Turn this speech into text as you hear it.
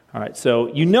All right, so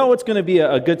you know it's going to be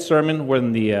a good sermon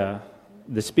when the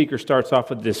speaker starts off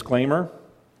with a disclaimer.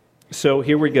 So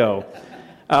here we go.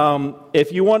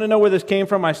 If you want to know where this came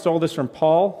from, I stole this from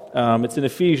Paul. It's in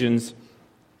Ephesians.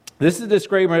 This is a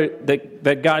disclaimer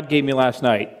that God gave me last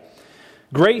night.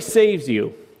 Grace saves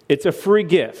you. It's a free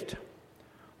gift.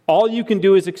 All you can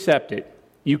do is accept it.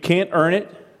 You can't earn it.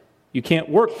 You can't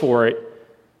work for it.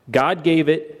 God gave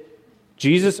it.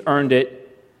 Jesus earned it.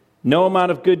 No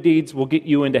amount of good deeds will get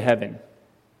you into heaven.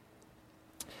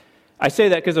 I say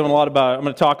that because I'm going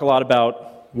to talk a lot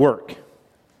about work.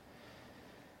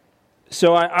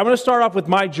 So I'm going to start off with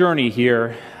my journey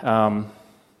here.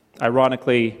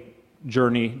 Ironically,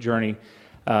 journey,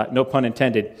 no pun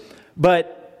intended.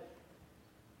 But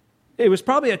it was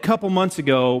probably a couple months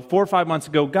ago, 4 or 5 months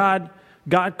ago, God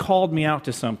called me out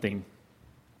to something.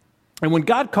 And when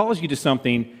God calls you to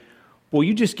something, well,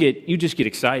 you just get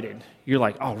excited. You're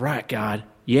like, all right, God,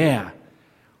 yeah,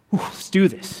 let's do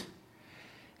this.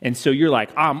 And so you're like,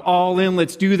 I'm all in,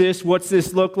 let's do this. What's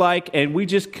this look like? And we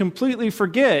just completely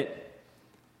forget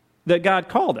that God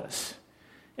called us.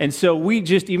 And so we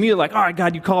just immediately like, all right,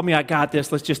 God, you called me, I got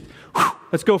this.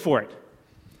 Let's go for it.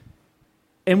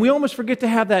 And we almost forget to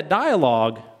have that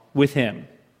dialogue with Him.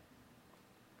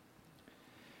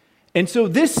 And so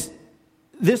this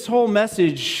whole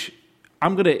message,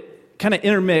 I'm going to kind of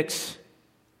intermix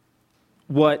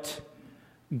what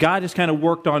God has kind of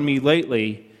worked on me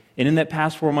lately, and in that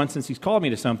past 4 months since He's called me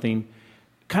to something,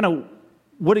 kind of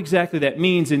what exactly that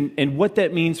means and what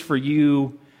that means for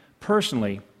you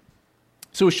personally.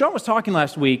 So Sean was talking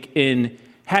last week in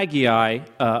Haggai,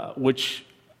 which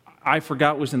I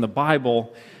forgot was in the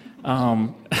Bible.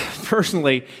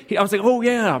 Personally, I was like, oh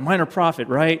yeah, minor prophet,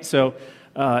 right? So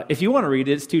if you want to read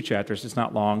it, it's 2 chapters. It's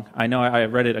not long. I know I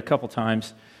read it a couple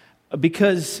times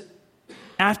because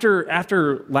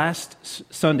after last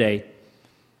Sunday,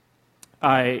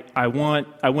 I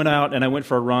went out and I went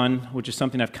for a run, which is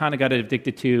something I've kind of got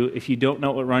addicted to. If you don't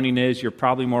know what running is, you're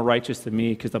probably more righteous than me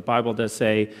because the Bible does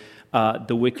say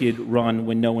the wicked run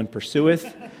when no one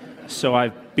pursueth. So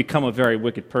I've become a very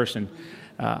wicked person.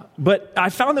 But I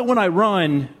found that when I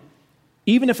run,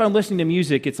 even if I'm listening to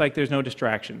music, it's like there's no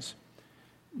distractions.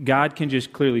 God can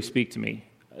just clearly speak to me.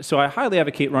 So I highly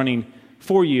advocate running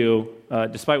for you,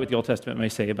 despite what the Old Testament may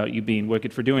say about you being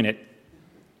wicked for doing it.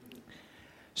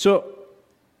 So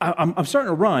I'm starting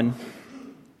to run,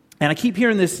 and I keep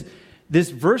hearing this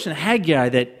verse in Haggai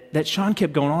that Sean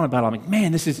kept going on about. I'm like,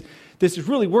 man, this is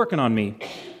really working on me,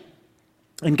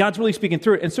 and God's really speaking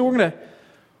through it. And so we're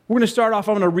gonna start off.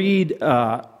 I'm gonna read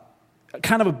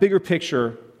kind of a bigger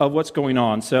picture of what's going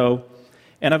on. So,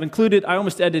 and I've included. I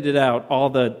almost edited out all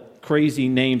the crazy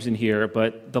names in here,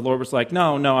 but the Lord was like,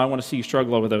 no, I want to see you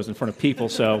struggle over those in front of people.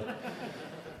 So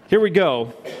here we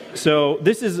go. So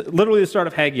this is literally the start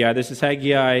of Haggai. This is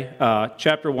Haggai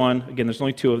chapter 1. Again, there's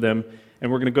only 2 of them,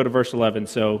 and we're going to go to verse 11.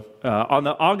 So on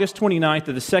the August 29th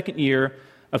of the 2nd year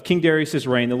of King Darius'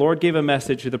 reign, the Lord gave a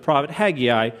message to the prophet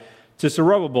Haggai to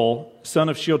Zerubbabel, son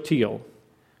of Shealtiel,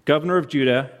 governor of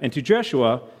Judah, and to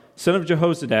Jeshua, son of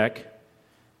Jehozadak,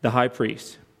 the high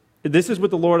priest. This is what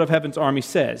the Lord of heaven's army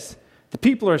says. The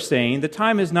people are saying, the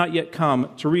time has not yet come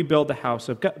to rebuild the house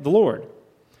of God, the Lord.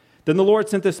 Then the Lord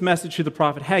sent this message to the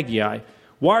prophet Haggai.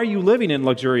 Why are you living in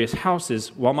luxurious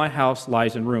houses while my house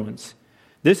lies in ruins?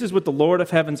 This is what the Lord of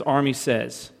heaven's army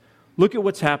says. Look at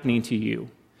what's happening to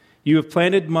you. You have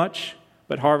planted much,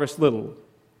 but harvest little.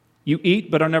 You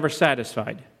eat, but are never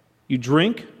satisfied. You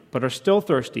drink, but are still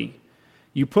thirsty.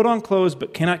 You put on clothes,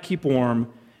 but cannot keep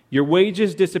warm. Your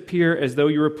wages disappear as though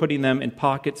you were putting them in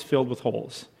pockets filled with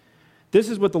holes. This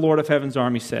is what the Lord of heaven's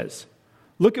army says.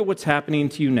 Look at what's happening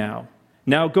to you now.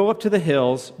 Now go up to the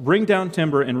hills, bring down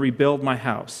timber, and rebuild my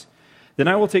house. Then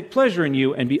I will take pleasure in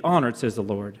you and be honored, says the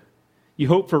Lord. You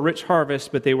hoped for rich harvests,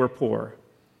 but they were poor.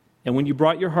 And when you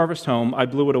brought your harvest home, I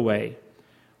blew it away.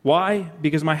 Why?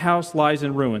 Because my house lies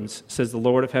in ruins, says the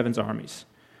Lord of heaven's armies,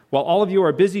 while all of you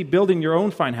are busy building your own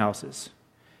fine houses.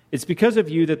 It's because of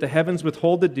you that the heavens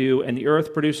withhold the dew and the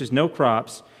earth produces no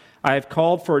crops. I have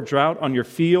called for a drought on your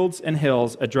fields and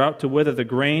hills, a drought to wither the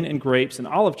grain and grapes and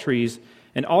olive trees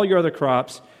and all your other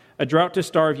crops, a drought to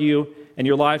starve you and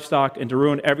your livestock and to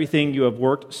ruin everything you have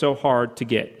worked so hard to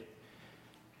get.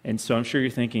 And so I'm sure you're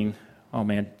thinking, oh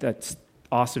man, that's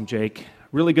awesome, Jake.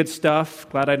 Really good stuff.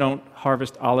 Glad I don't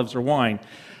harvest olives or wine.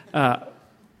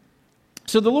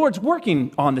 So the Lord's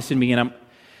working on this in me,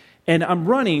 and I'm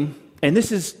running. And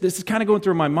this is kind of going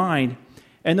through my mind.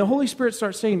 And the Holy Spirit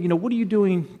starts saying, what are you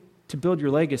doing to build your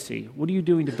legacy? What are you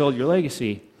doing to build your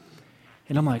legacy?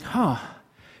 And I'm like,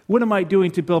 what am I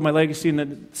doing to build my legacy? And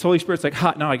the Holy Spirit's like,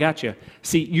 no, I got you.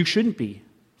 See, you shouldn't be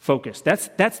focused.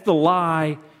 That's the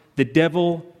lie the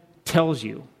devil tells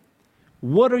you.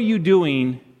 What are you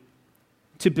doing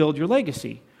to build your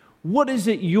legacy? What is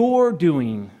it you're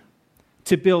doing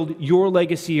to build your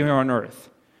legacy here on earth?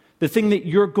 The thing that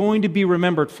you're going to be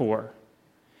remembered for.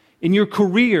 In your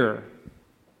career,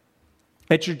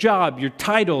 at your job, your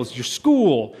titles, your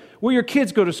school, where your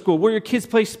kids go to school, where your kids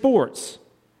play sports.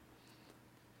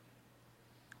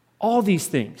 All these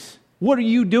things. What are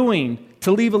you doing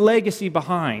to leave a legacy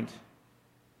behind?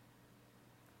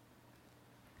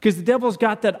 Because the devil's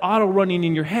got that auto running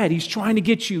in your head. He's trying to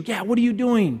get you. Yeah, what are you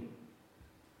doing?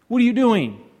 What are you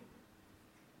doing?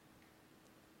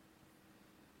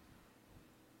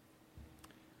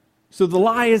 So the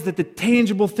lie is that the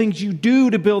tangible things you do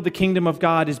to build the kingdom of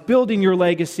God is building your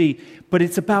legacy, but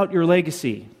it's about your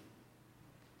legacy.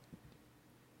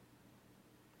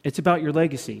 It's about your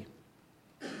legacy.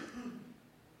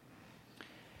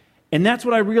 And that's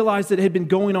what I realized that had been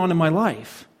going on in my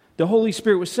life. The Holy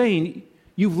Spirit was saying,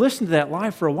 you've listened to that lie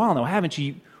for a while now, haven't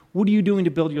you? What are you doing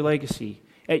to build your legacy?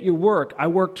 At your work, I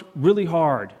worked really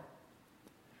hard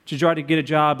to try to get a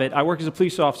job I worked as a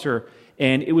police officer,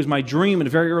 and it was my dream and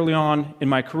very early on in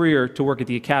my career to work at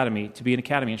the academy, to be an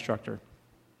academy instructor.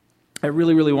 I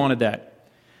really, really wanted that.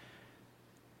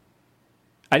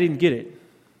 I didn't get it.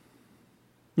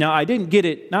 Now, I didn't get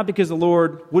it not because the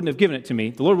Lord wouldn't have given it to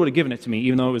me. The Lord would have given it to me,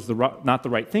 even though it was not the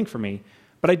right thing for me.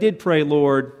 But I did pray,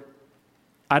 Lord,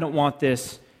 I don't want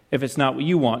this if it's not what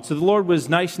you want. So the Lord was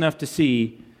nice enough to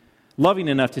see, loving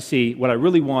enough to see what I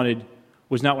really wanted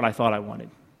was not what I thought I wanted.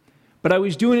 But I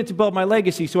was doing it to build my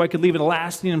legacy so I could leave a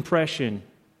lasting impression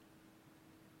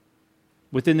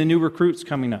within the new recruits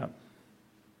coming up.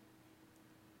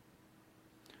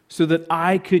 So that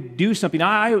I could do something.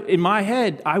 In my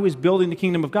head, I was building the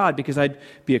kingdom of God because I'd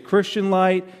be a Christian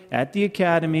light at the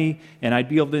academy, and I'd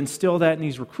be able to instill that in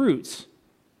these recruits.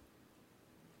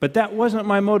 But that wasn't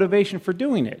my motivation for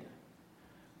doing it.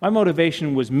 My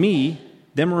motivation was me,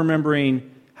 them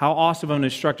remembering how awesome of an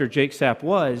instructor Jake Sapp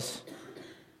was,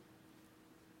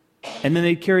 and then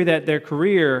they'd carry that their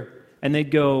career, and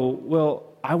they'd go,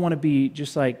 well, I want to be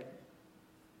just like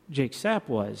Jake Sapp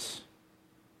was.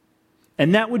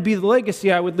 And that would be the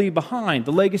legacy I would leave behind,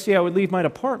 the legacy I would leave my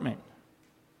department.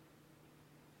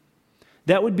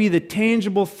 That would be the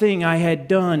tangible thing I had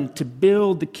done to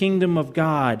build the kingdom of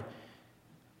God.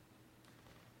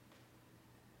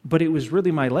 But it was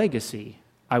really my legacy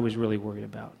I was really worried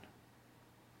about.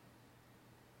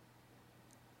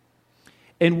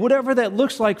 And whatever that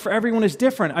looks like for everyone is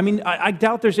different. I mean, I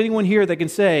doubt there's anyone here that can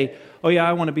say, oh yeah,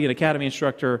 I want to be an academy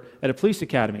instructor at a police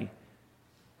academy.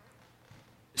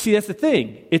 See, that's the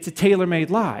thing. It's a tailor-made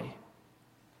lie.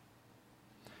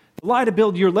 The lie to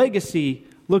build your legacy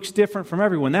looks different from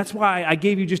everyone. That's why I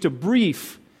gave you just a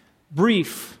brief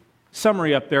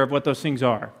summary up there of what those things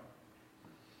are.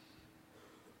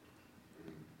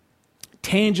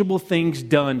 Tangible things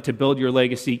done to build your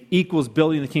legacy equals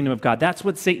building the kingdom of God. That's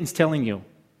what Satan's telling you.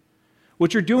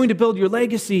 What you're doing to build your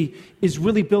legacy is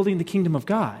really building the kingdom of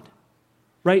God,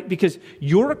 right? Because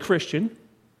you're a Christian,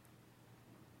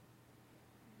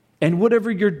 and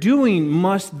whatever you're doing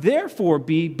must therefore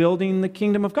be building the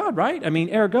kingdom of God, right? I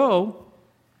mean, ergo.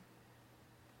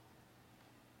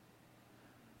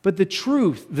 But the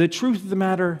truth of the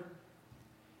matter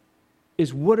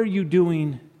is, what are you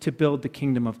doing to build the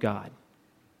kingdom of God?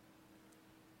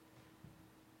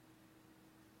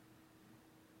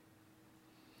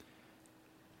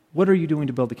 What are you doing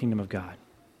to build the kingdom of God?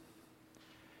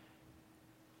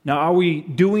 Now, are we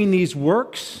doing these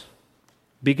works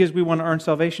because we want to earn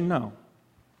salvation? No.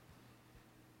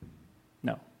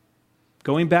 No.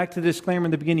 Going back to the disclaimer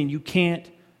in the beginning, you can't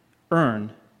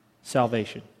earn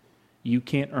salvation. You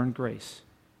can't earn grace.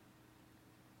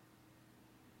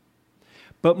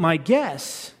 But my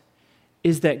guess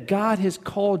is that God has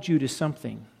called you to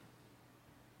something.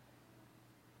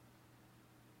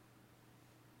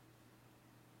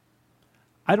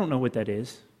 I don't know what that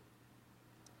is.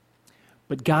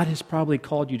 But God has probably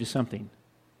called you to something.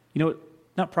 You know,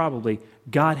 not probably,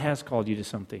 God has called you to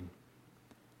something.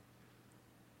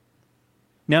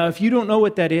 Now, if you don't know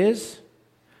what that is,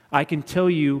 I can tell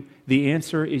you the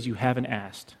answer is you haven't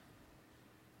asked.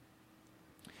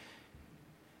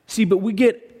 See, but we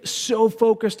get so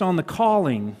focused on the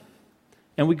calling,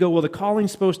 and we go, well, the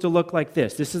calling's supposed to look like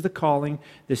this. This is the calling.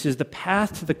 This is the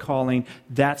path to the calling.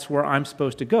 That's where I'm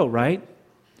supposed to go, right?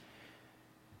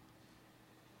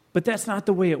 But that's not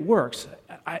the way it works.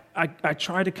 I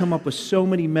try to come up with so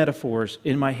many metaphors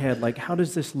in my head, like, how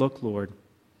does this look, Lord?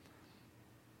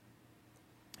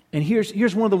 And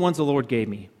here's one of the ones the Lord gave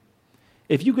me.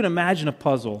 If you can imagine a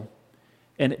puzzle,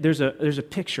 and there's a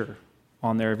picture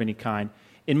on there of any kind.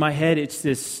 In my head,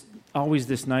 it's always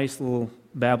this nice little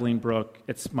babbling brook.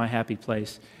 It's my happy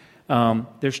place.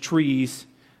 There's trees.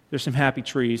 There's some happy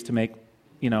trees to make,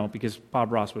 because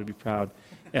Bob Ross would be proud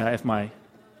if my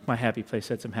happy place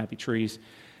had some happy trees.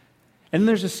 And then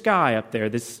there's a sky up there,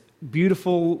 this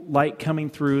beautiful light coming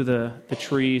through the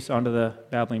trees onto the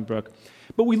babbling brook.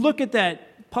 But we look at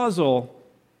that puzzle,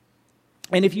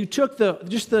 and if you took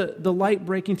the light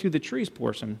breaking through the trees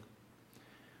portion,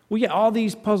 all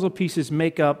these puzzle pieces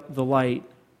make up the light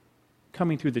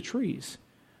coming through the trees.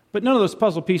 But none of those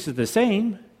puzzle pieces are the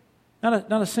same.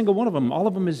 Not a single one of them. All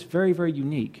of them is very, very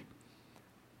unique.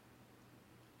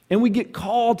 And we get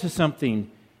called to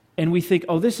something, and we think,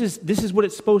 this is what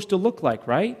it's supposed to look like,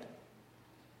 right?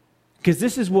 Because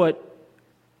this is what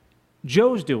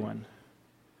Joe's doing.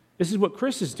 This is what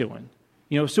Chris is doing.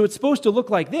 So it's supposed to look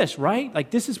like this, right?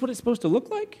 Like this is what it's supposed to look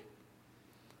like?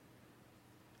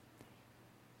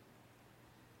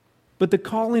 But the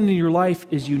calling in your life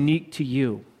is unique to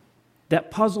you. That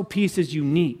puzzle piece is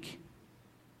unique.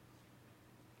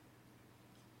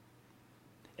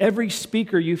 Every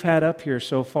speaker you've had up here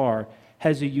so far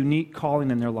has a unique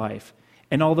calling in their life.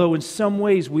 And although in some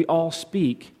ways we all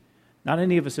speak, not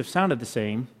any of us have sounded the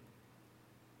same.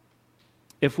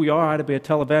 If we are, I'd be a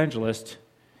televangelist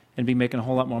and be making a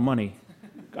whole lot more money.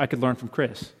 I could learn from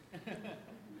Chris.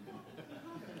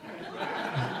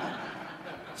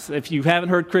 So if you haven't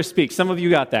heard Chris speak, some of you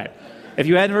got that. If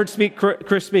you hadn't heard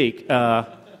Chris speak,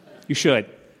 you should.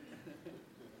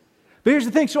 But here's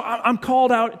the thing. So I'm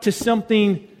called out to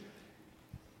something,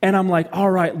 and I'm like, all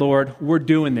right, Lord, we're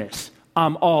doing this.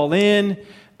 I'm all in.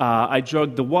 I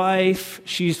drugged the wife.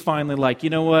 She's finally like, you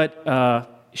know what?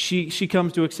 She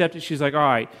comes to accept it. She's like, all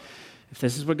right, if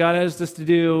this is what God has us to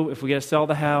do, if we got to sell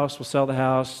the house, we'll sell the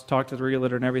house, talk to the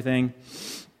realtor and everything.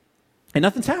 And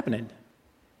nothing's happening.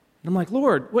 And I'm like,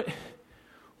 Lord, what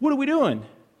are we doing?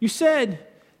 You said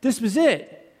this was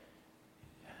it.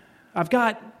 I've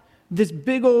got this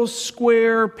big old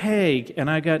square peg, and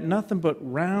I got nothing but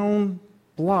round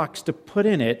blocks to put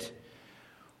in it.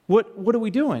 What are we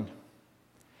doing?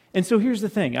 And so here's the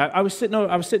thing. I was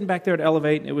sitting back there at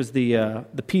Elevate. It was the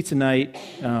pizza night.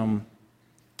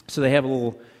 So they have a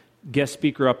little guest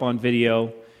speaker up on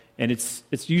video, and it's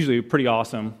usually pretty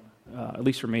awesome. At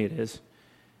least for me, it is.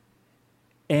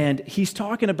 And he's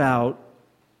talking about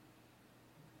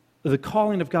the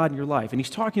calling of God in your life, and he's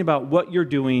talking about what you're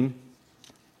doing.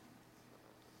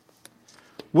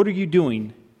 What are you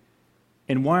doing?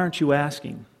 And why aren't you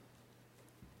asking?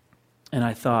 And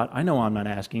I thought, I know I'm not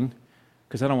asking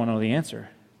because I don't want to know the answer.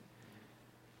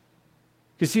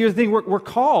 Because here's the thing, we're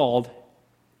called,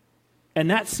 and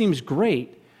that seems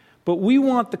great, but we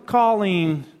want the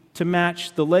calling to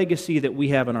match the legacy that we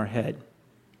have in our head.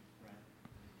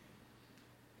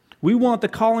 We want the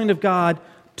calling of God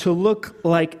to look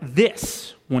like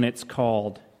this when it's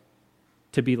called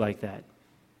to be like that.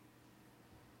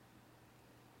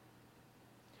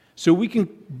 So we can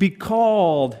be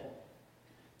called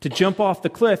to jump off the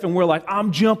cliff, and we're like,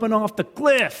 I'm jumping off the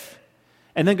cliff.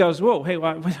 And then goes, whoa, hey,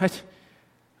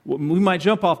 we might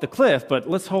jump off the cliff, but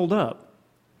let's hold up.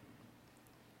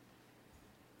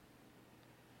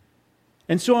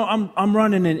 And so I'm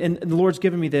running, and the Lord's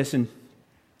given me this, and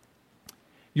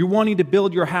you're wanting to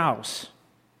build your house.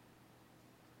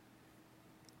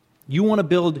 You want to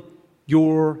build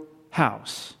your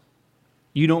house.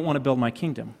 You don't want to build my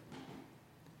kingdom.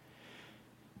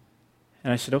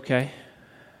 And I said, okay.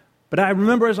 But I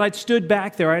remember as I stood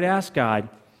back there, I'd ask God,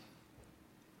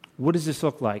 what does this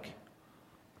look like?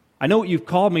 I know what you've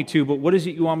called me to, but what is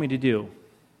it you want me to do?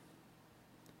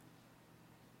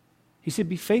 He said,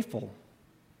 be faithful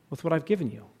with what I've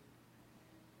given you.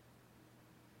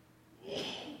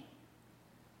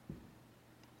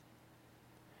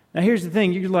 Now here's the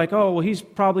thing, you're like, oh, well, he's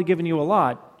probably given you a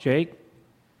lot, Jake.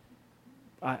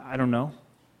 I don't know.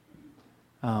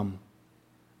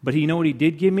 But you know what he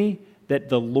did give me that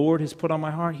the Lord has put on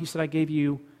my heart? He said, I gave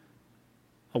you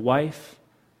a wife,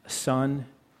 a son,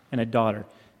 and a daughter.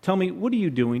 Tell me, what are you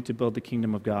doing to build the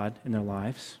kingdom of God in their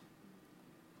lives?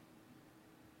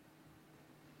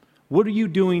 What are you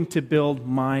doing to build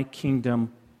my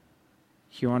kingdom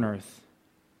here on earth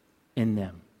in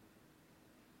them?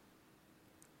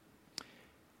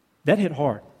 That hit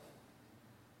hard.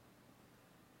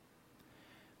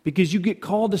 Because you get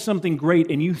called to something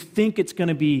great and you think it's going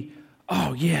to be,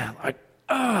 oh yeah,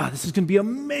 this is going to be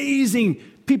amazing.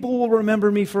 People will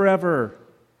remember me forever.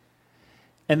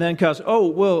 And then goes, oh,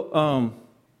 well,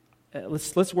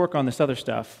 let's work on this other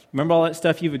stuff. Remember all that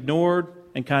stuff you've ignored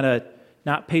and kind of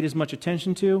not paid as much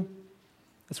attention to?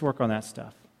 Let's work on that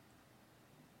stuff.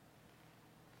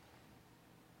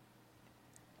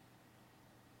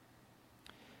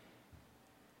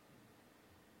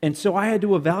 And so I had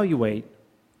to evaluate,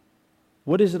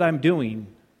 what is it I'm doing?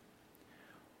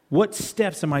 What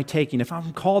steps am I taking? If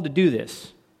I'm called to do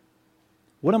this,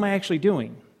 what am I actually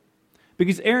doing?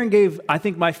 Because Aaron gave, I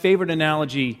think, my favorite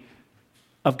analogy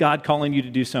of God calling you to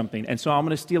do something. And so I'm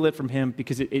going to steal it from him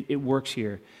because it works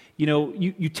here. You know,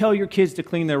 you tell your kids to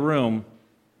clean their room,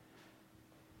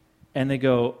 and they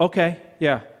go, okay,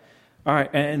 yeah, all right.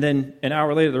 And then an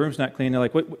hour later, the room's not clean. They're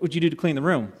like, what'd you do to clean the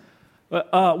room?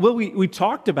 Well, we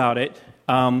talked about it.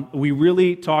 We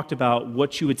really talked about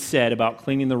what you had said about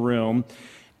cleaning the room.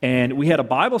 And we had a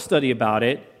Bible study about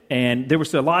it. And there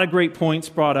was a lot of great points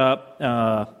brought up.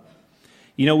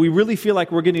 We really feel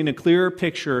like we're getting a clearer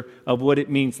picture of what it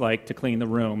means like to clean the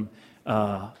room.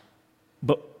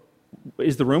 But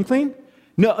is the room clean?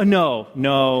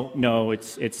 No,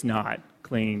 it's not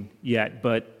clean yet.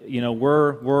 But,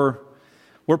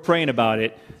 we're praying about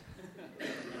it.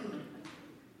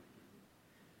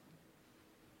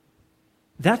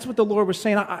 That's what the Lord was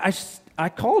saying. I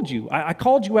called you. I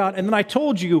called you out, and then I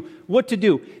told you what to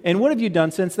do. And what have you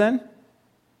done since then?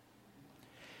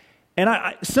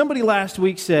 And somebody last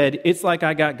week said, it's like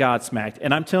I got God smacked.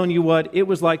 And I'm telling you what, it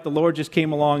was like the Lord just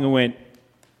came along and went,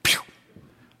 pew,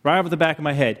 right over the back of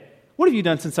my head. What have you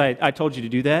done since I told you to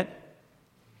do that?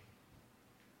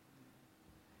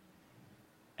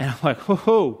 And I'm like,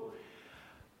 whoa,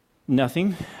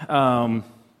 nothing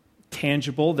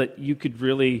tangible that you could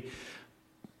really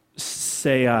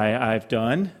say I've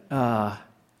done.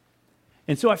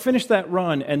 And so I finished that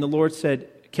run, and the Lord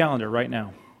said, calendar right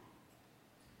now.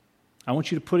 I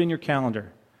want you to put in your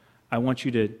calendar. I want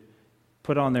you to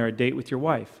put on there a date with your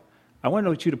wife. I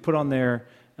want you to put on there,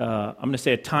 I'm going to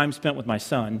say a time spent with my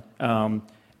son. And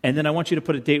then I want you to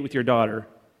put a date with your daughter.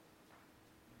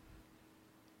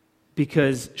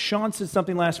 Because Sean said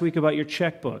something last week about your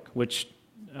checkbook, which,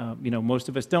 most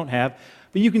of us don't have.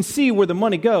 But you can see where the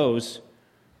money goes,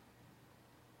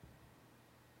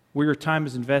 where your time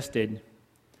is invested,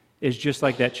 is just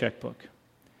like that checkbook.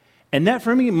 And that,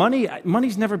 for me,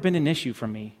 money's never been an issue for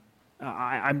me.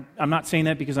 I'm not saying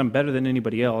that because I'm better than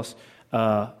anybody else.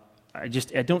 I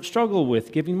don't struggle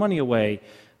with giving money away.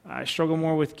 I struggle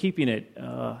more with keeping it.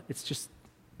 It's just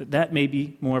that may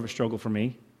be more of a struggle for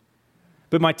me.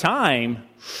 But my time,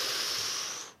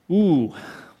 we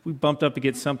bumped up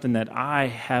against something that I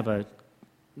have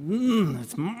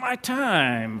it's my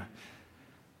time.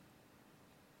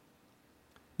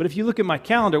 But if you look at my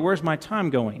calendar, where's my time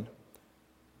going?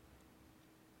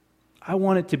 I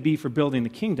want it to be for building the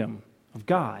kingdom of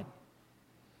God.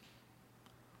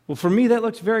 Well, for me, that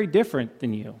looks very different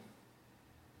than you.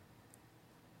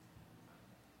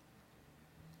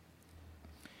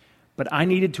 But I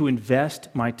needed to invest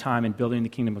my time in building the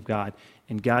kingdom of God.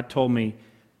 And God told me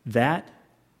that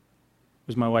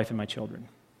was my wife and my children.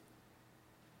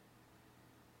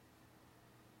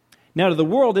 Now, to the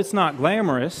world, it's not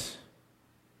glamorous.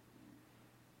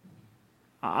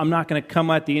 I'm not going to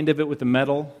come at the end of it with a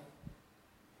medal.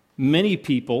 Many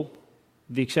people,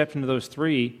 with the exception of those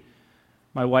three,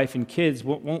 my wife and kids,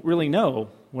 won't really know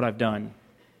what I've done.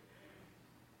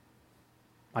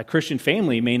 My Christian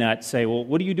family may not say, well,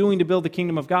 what are you doing to build the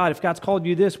kingdom of God? If God's called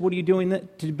you this, what are you doing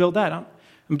to build that?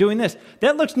 I'm doing this.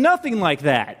 That looks nothing like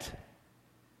that.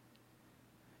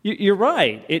 You're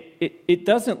right. It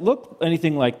doesn't look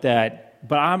anything like that,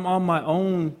 but I'm on my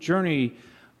own journey,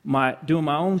 doing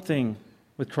my own thing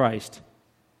with Christ.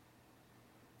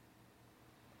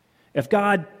 If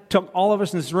God took all of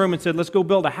us in this room and said, let's go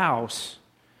build a house,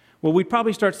 well, we'd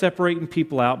probably start separating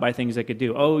people out by things they could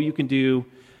do. Oh, you can do,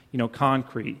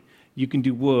 concrete. You can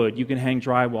do wood. You can hang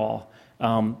drywall.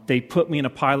 They put me in a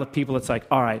pile of people. It's like,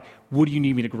 all right, what do you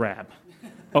need me to grab?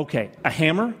 Okay, a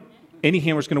hammer? Any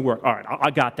hammer's going to work. All right, I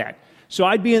got that. So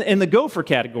I'd be in the gopher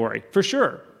category, for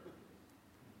sure.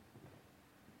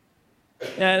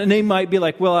 And they might be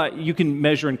like, well, you can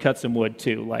measure and cut some wood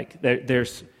too. Like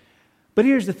there's... But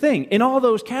here's the thing. In all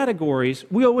those categories,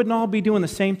 we wouldn't all be doing the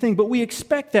same thing, but we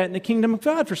expect that in the kingdom of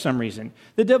God for some reason.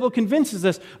 The devil convinces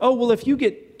us, oh, well, if you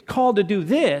get called to do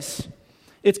this,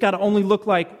 it's got to only look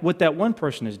like what that one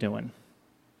person is doing.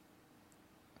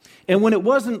 And when it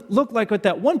wasn't look like what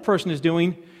that one person is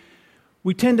doing,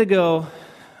 we tend to go,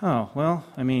 oh, well,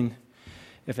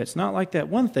 if it's not like that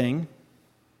one thing,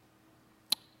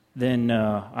 then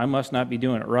I must not be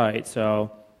doing it right,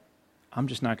 so I'm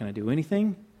just not going to do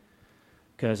anything.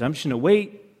 Because I'm just going to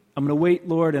wait. I'm going to wait,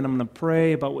 Lord, and I'm going to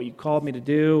pray about what you called me to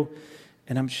do,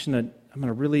 and I'm going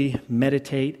to really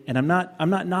meditate. And I'm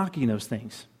not knocking those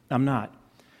things. I'm not.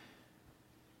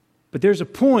 But there's a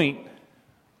point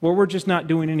where we're just not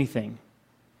doing anything,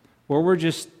 where we're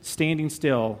just standing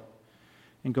still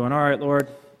and going, all right, Lord,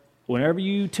 whenever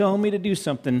you tell me to do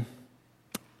something,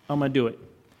 I'm going to do it.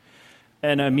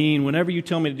 And I mean, whenever you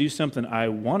tell me to do something I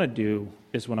want to do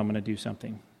is when I'm going to do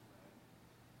something.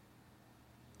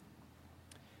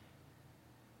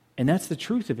 And that's the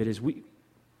truth of it, is we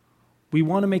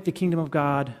want to make the kingdom of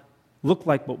God look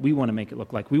like what we want to make it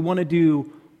look like. We want to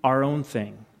do our own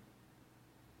thing.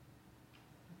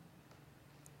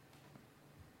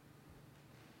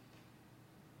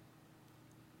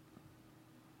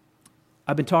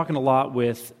 I've been talking a lot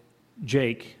with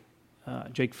Jake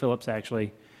Phillips,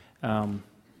 actually.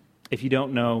 If you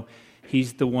don't know,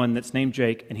 he's the one that's named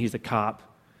Jake, and he's the cop.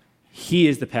 He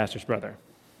is the pastor's brother.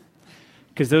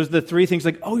 Because those are the three things,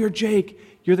 like, oh, you're Jake,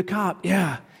 you're the cop,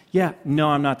 yeah. No,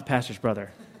 I'm not the pastor's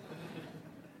brother.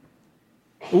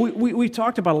 We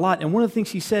talked about a lot, and one of the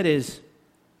things he said is,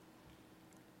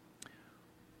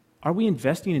 are we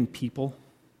investing in people?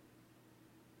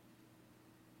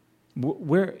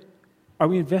 Where are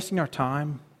we investing our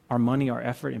time, our money, our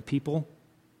effort in people?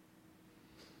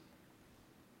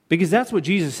 Because that's what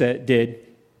Jesus did.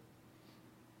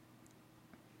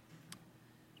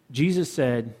 Jesus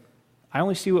said, I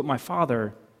only see what my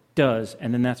Father does,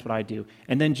 and then that's what I do.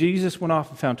 And then Jesus went off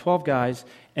and found 12 guys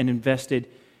and invested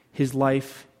his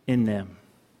life in them.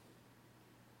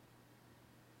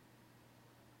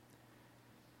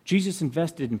 Jesus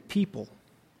invested in people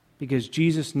because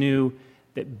Jesus knew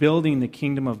that building the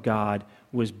kingdom of God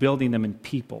was building them in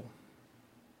people.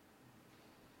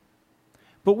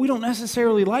 But we don't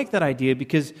necessarily like that idea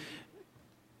because,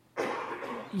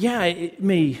 yeah, it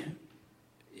may,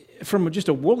 from just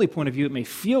a worldly point of view, it may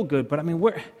feel good, but I mean,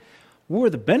 where are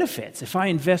the benefits? If I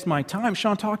invest my time,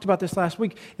 Sean talked about this last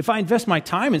week, if I invest my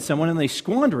time in someone and they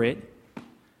squander it,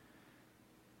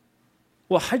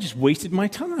 well, I just wasted my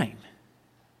time.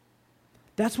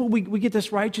 That's what we get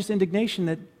this righteous indignation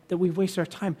that we waste our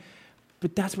time.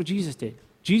 But that's what Jesus did.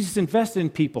 Jesus invested in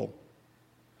people.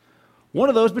 One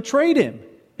of those betrayed him,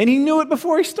 and he knew it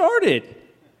before he started.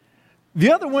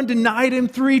 The other one denied him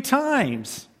 3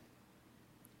 times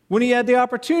when he had the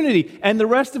opportunity, and the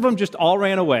rest of them just all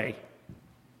ran away.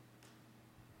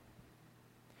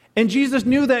 And Jesus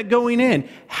knew that going in.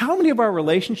 How many of our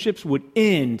relationships would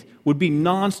end, would be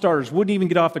non-starters, wouldn't even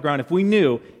get off the ground if we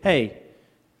knew, hey,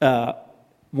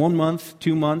 1 month,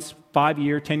 2 months, 5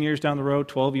 years, 10 years down the road,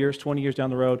 12 years, 20 years down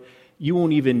the road, you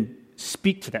won't even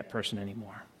speak to that person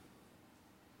anymore?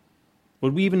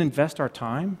 Would we even invest our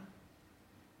time?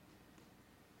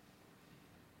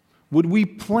 Would we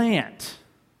plant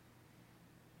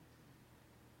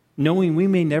knowing we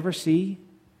may never see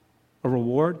a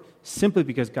reward simply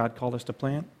because God called us to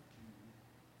plant?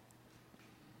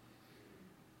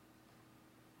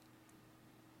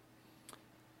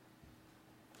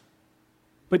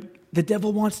 But the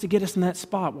devil wants to get us in that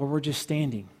spot where we're just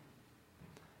standing.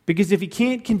 Because if he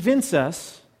can't convince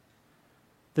us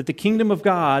that the kingdom of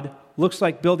God looks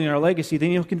like building our legacy,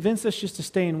 then he'll convince us just to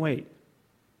stay and wait.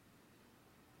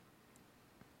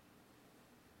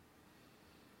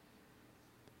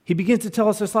 He begins to tell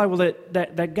us this lie, well,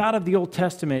 that God of the Old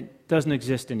Testament doesn't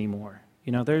exist anymore.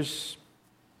 You know, there's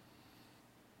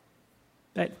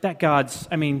that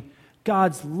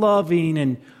God's loving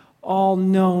and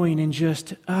all-knowing and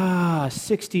just,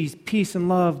 60s peace and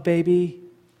love, baby.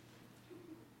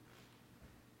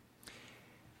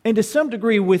 And to some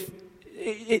degree, with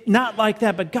it not like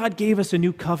that, but God gave us a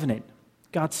new covenant.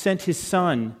 God sent his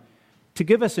Son to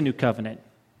give us a new covenant.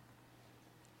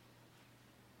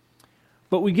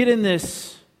 But we get in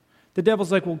this, the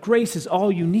devil's like, well, grace is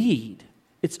all you need.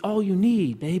 It's all you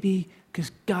need, baby,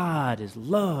 because God is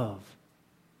love.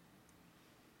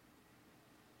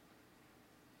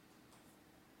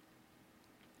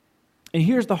 And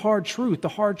here's the hard truth. The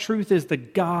hard truth is the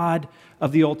God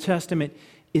of the Old Testament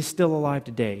is still alive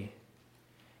today.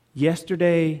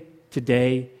 Yesterday,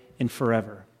 today, and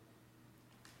forever.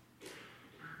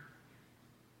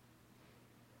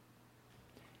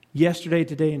 Yesterday,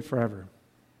 today, and forever.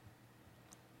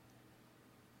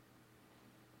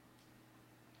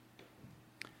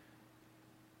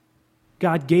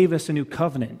 God gave us a new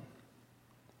covenant.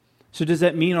 So does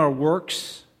that mean our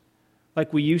works,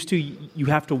 like we used to, you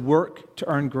have to work to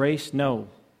earn grace? No.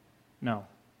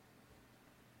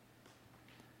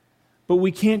 But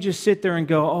we can't just sit there and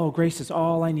go, oh, grace is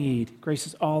all I need. Grace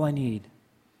is all I need.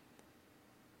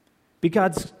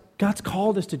 Because God's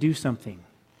called us to do something.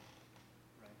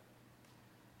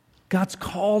 God's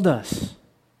called us.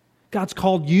 God's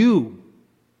called you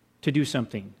to do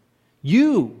something.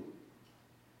 You.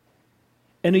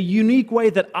 In a unique way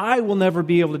that I will never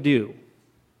be able to do.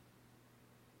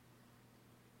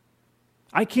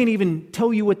 I can't even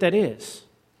tell you what that is.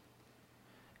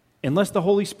 Unless the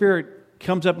Holy Spirit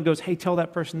comes up and goes, hey, tell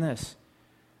that person this.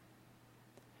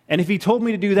 And if he told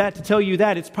me to do that, to tell you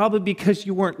that, it's probably because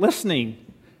you weren't listening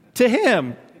to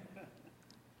him.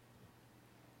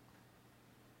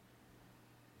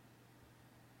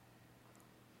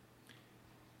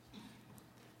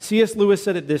 C.S. Lewis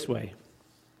said it this way: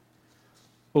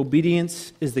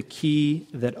 obedience is the key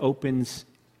that opens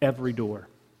every door.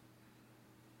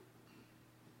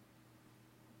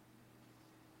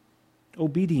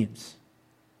 Obedience.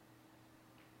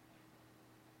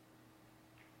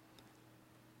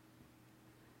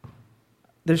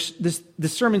 This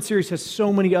sermon series has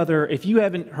so many other, if you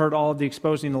haven't heard all of the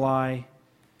Exposing the Lie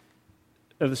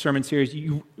of the sermon series,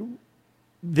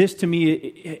 this to me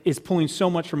is pulling so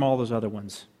much from all those other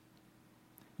ones.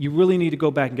 You really need to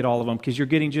go back and get all of them, because you're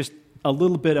getting just a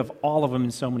little bit of all of them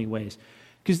in so many ways.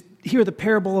 Because here, the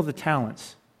parable of the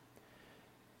talents.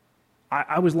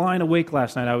 I was lying awake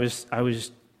last night. I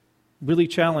was really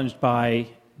challenged by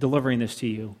delivering this to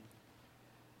you.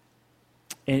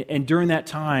 And during that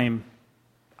time,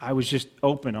 I was just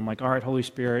open. I'm like, all right, Holy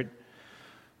Spirit,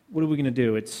 what are we going to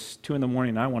do? It's 2 a.m.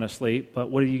 and I want to sleep, but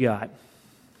what have you got?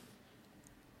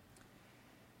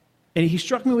 And he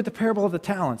struck me with the parable of the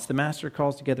talents. The master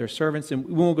calls together his servants, and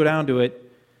we won't go down to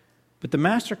it, but the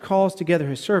master calls together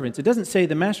his servants. It doesn't say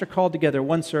the master called together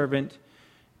one servant,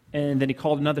 and then he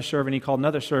called another servant, he called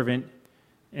another servant,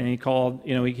 and he called,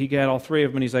 he got all three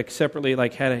of them, and he's like separately,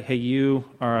 like, hey, you,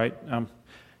 all right,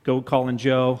 go call in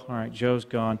Joe. All right, Joe's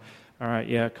gone. All right,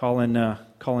 yeah, call in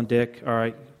Dick. All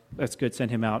right, that's good, send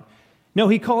him out. No,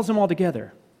 he calls them all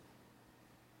together,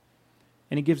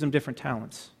 and he gives them different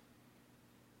talents.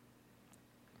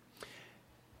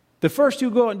 The first two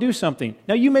go out and do something.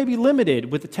 Now, you may be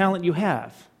limited with the talent you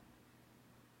have.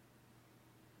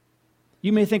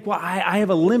 You may think, well, I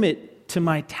have a limit to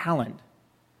my talent.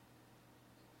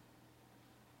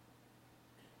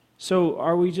 So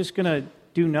are we just going to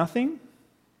do nothing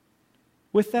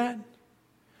with that?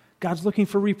 God's looking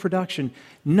for reproduction,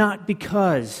 not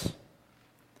because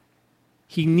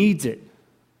he needs it,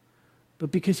 but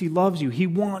because he loves you. He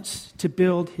wants to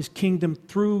build his kingdom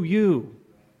through you.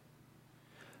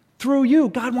 Through you,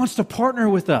 God wants to partner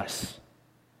with us.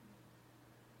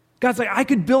 God's like, I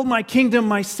could build my kingdom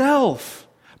myself,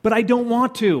 but I don't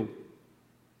want to.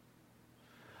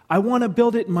 I want to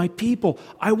build it in my people.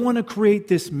 I want to create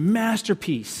this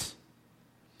masterpiece.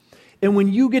 And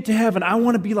when you get to heaven, I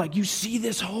want to be like, you see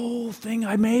this whole thing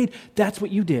I made? That's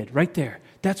what you did right there.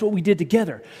 That's what we did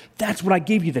together. That's what I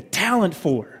gave you the talent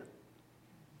for.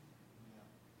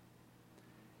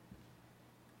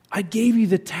 I gave you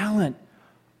the talent.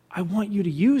 I want you to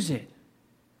use it.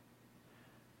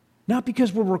 Not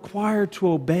because we're required to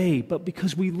obey, but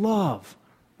because we love.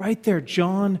 Right there,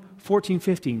 John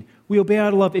 14:15. We obey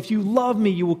out of love. If you love me,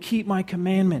 you will keep my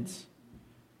commandments.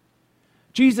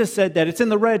 Jesus said that. It's in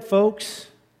the red, folks.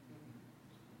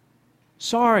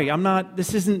 Sorry,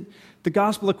 this isn't the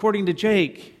gospel according to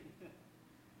Jake.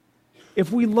 If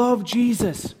we love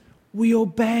Jesus, we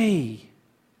obey.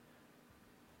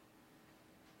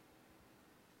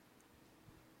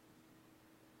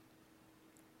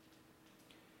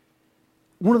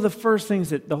 One of the first things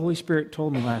that the Holy Spirit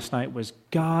told me last night was,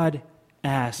 God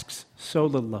asks so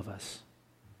little of us.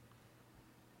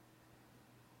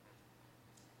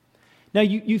 Now,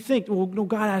 you think, well, no,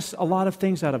 God asks a lot of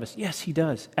things out of us. Yes, he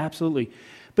does, absolutely.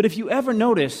 But if you ever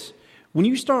notice, when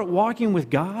you start walking with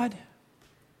God,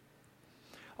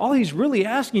 all he's really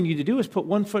asking you to do is put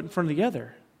one foot in front of the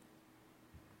other.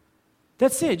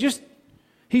 That's it.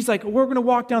 He's like, we're going to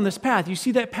walk down this path. You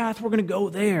see that path? We're going to go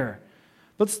there.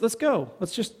 Let's go.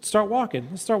 Let's just start walking.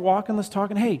 Let's start walking. Let's talk.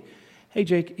 And hey,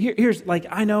 Jake, here's, like,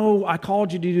 I know I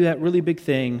called you to do that really big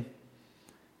thing.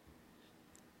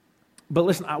 But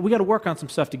listen, we got to work on some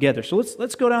stuff together. So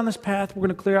let's go down this path. We're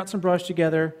going to clear out some brush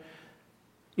together.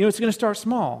 It's going to start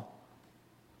small.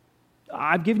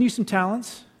 I've given you some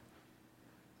talents.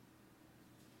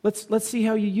 Let's see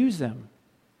how you use them.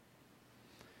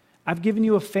 I've given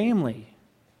you a family.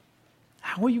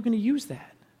 How are you going to use that?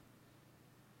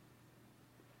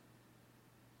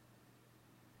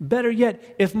 Better yet,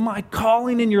 if my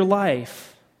calling in your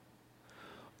life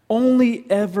only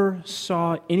ever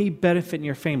saw any benefit in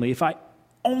your family, if I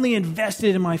only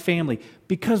invested in my family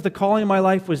because the calling in my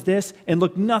life was this and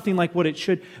looked nothing like what it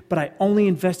should, but I only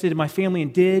invested in my family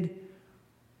and did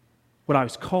what I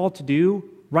was called to do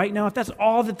right now, if that's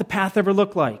all that the path ever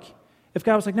looked like, if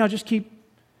God was like, no, just keep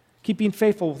being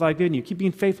faithful with what I've given you, keep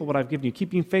being faithful with what I've given you,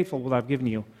 keep being faithful with what I've given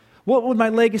you, what would my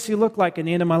legacy look like at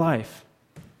the end of my life?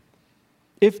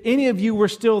 If any of you were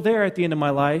still there at the end of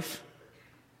my life,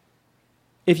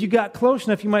 if you got close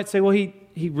enough, you might say, well, he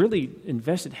he really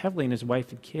invested heavily in his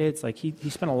wife and kids. Like he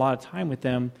spent a lot of time with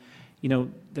them. You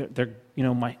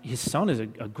know, his son is a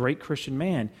great Christian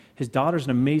man. His daughter's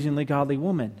an amazingly godly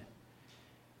woman.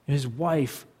 And his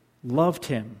wife loved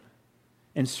him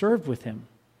and served with him.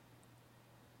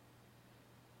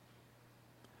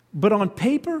 But on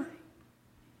paper,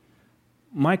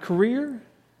 my career,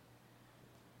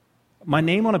 my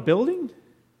name on a building,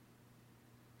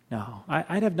 no,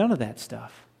 I'd have none of that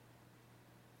stuff.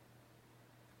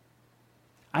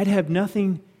 I'd have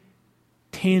nothing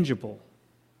tangible.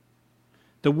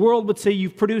 The world would say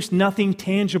you've produced nothing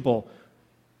tangible,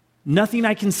 nothing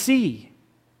I can see.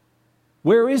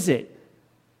 Where is it?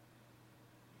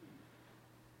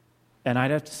 And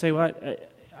I'd have to say, well,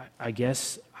 I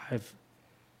guess I've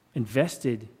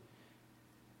invested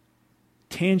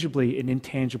tangibly in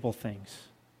intangible things.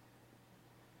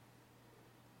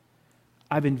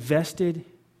 I've invested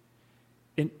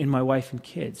in my wife and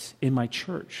kids, in my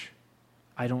church.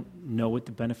 I don't know what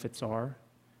the benefits are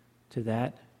to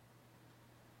that,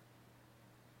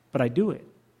 but I do it.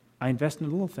 I invest in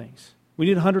the little things. We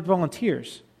need 100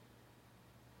 volunteers.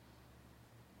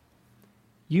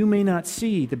 You may not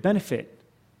see the benefit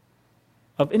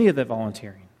of any of that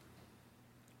volunteering.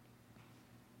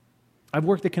 I've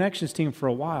worked the connections team for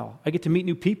a while. I get to meet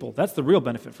new people. That's the real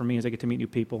benefit for me, is I get to meet new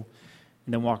people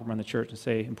and then walk around the church and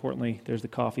say, importantly, there's the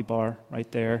coffee bar right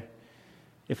there.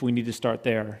 If we need to start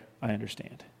there, I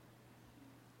understand.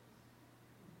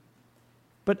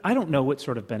 But I don't know what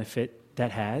sort of benefit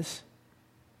that has.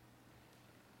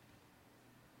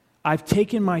 I've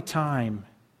taken my time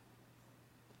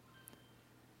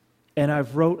and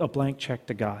I've wrote a blank check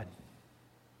to God.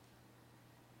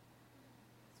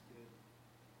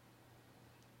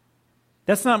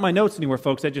 That's not my notes anywhere,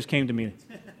 folks. That just came to me.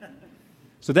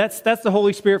 So that's the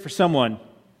Holy Spirit for someone.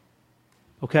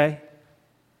 Okay?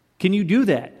 Can you do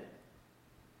that?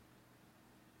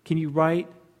 Can you write,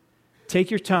 take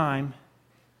your time,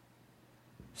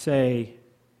 say,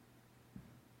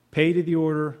 pay to the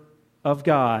order of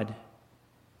God,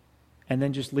 and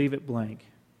then just leave it blank?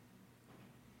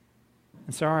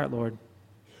 And say, all right, Lord,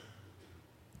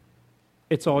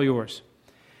 it's all yours.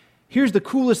 Here's the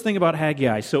coolest thing about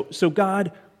Haggai. So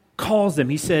God calls them.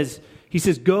 He says,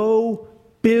 go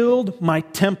build my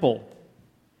temple.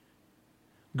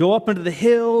 Go up into the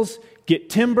hills, get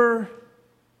timber,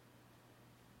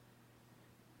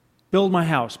 build my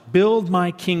house, build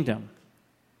my kingdom.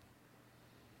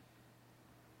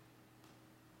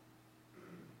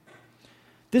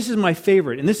 This is my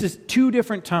favorite, and this is 2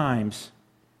 different times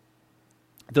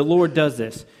the Lord does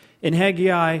this. In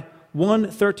Haggai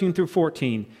 1:13 through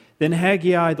 14, then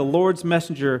Haggai, the Lord's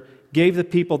messenger, gave the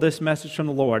people this message from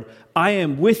the Lord. I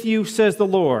am with you, says the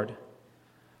Lord.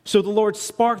 So the Lord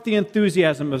sparked the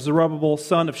enthusiasm of Zerubbabel,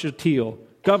 son of Shealtiel,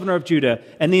 governor of Judah,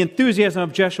 and the enthusiasm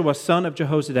of Jeshua, son of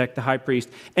Jehozadak, the high priest,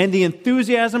 and the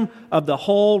enthusiasm of the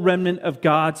whole remnant of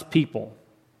God's people.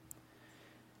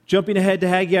 Jumping ahead to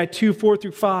Haggai 2:4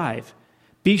 through 5.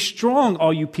 Be strong,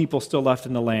 all you people still left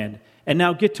in the land, and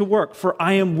now get to work, for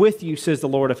I am with you, says the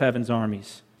Lord of heaven's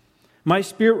armies. My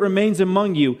spirit remains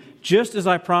among you, just as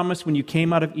I promised when you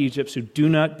came out of Egypt, so do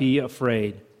not be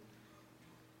afraid.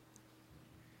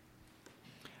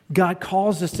 God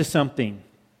calls us to something,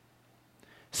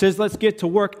 says let's get to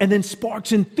work, and then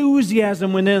sparks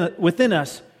enthusiasm within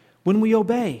us when we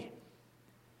obey.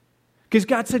 Because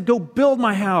God said, go build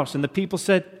my house, and the people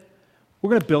said, we're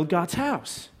going to build God's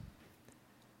house.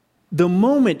 The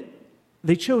moment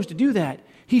they chose to do that,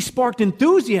 He sparked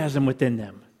enthusiasm within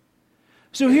them.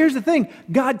 So here's the thing.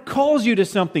 God calls you to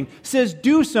something, says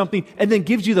do something, and then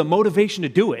gives you the motivation to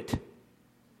do it.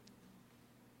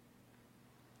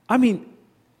 I mean,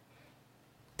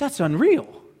 that's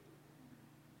unreal.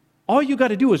 All you got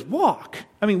to do is walk.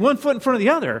 I mean, one foot in front of the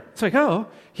other. It's like, oh,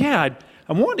 yeah,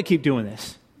 I'm wanting to keep doing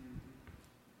this.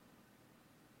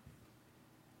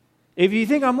 If you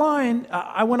think I'm lying,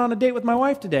 I went on a date with my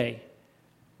wife today.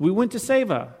 We went to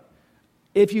Seva.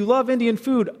 If you love Indian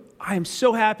food, I am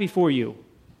so happy for you.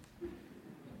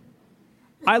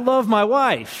 I love my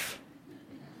wife.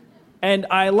 And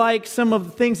I like some of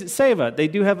the things at Seva. They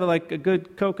do have a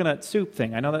good coconut soup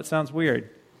thing. I know that sounds weird.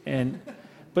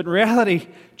 But in reality,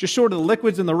 just short of the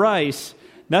liquids and the rice,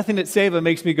 nothing at Seva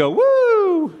makes me go,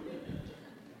 woo!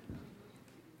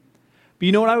 But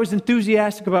you know what? I was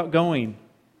enthusiastic about going.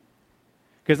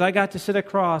 Because I got to sit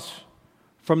across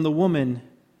from the woman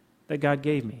that God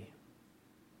gave me.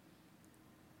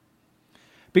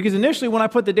 Because initially when I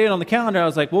put the date on the calendar, I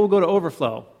was like, well, we'll go to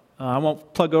Overflow. I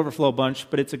won't plug Overflow a bunch,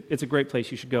 but it's a great place.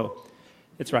 You should go.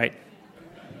 It's right.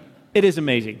 It is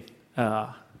amazing.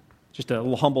 Just a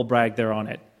little humble brag there on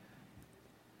it.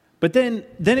 But then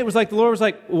it was like the Lord was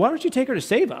like, why don't you take her to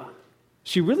Seva?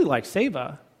 She really likes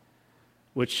Seva,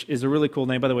 which is a really cool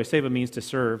name. By the way, Seva means to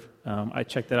serve. I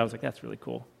checked that out. I was like, that's really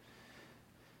cool.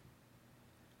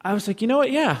 I was like, you know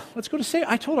what? Yeah, let's go to Seva.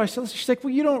 I told her, she's like,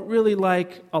 well, you don't really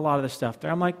like a lot of the stuff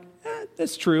there. I'm like,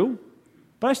 that's true,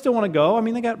 but I still want to go. I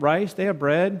mean, they got rice, they have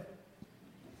bread,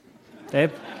 they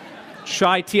have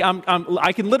chai tea.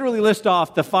 I can literally list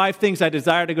off the 5 things I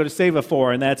desire to go to Seva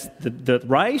for, and that's the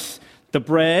rice, the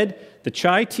bread, the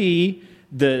chai tea,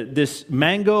 this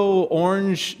mango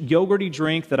orange yogurty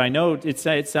drink that I know it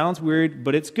sounds weird,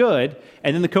 but it's good,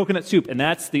 and then the coconut soup, and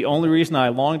that's the only reason I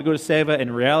long to go to Seva.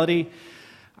 In reality,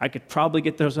 I could probably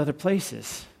get those other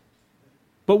places.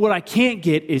 But what I can't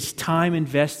get is time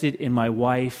invested in my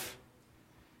wife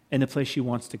and the place she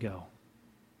wants to go.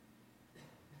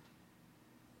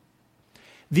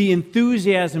 The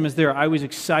enthusiasm is there. I was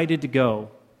excited to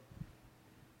go.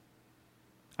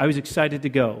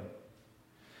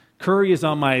 Curry is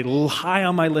high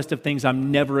on my list of things I'm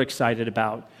never excited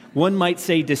about. One might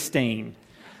say disdain.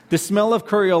 The smell of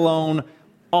curry alone,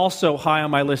 also high on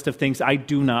my list of things I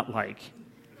do not like.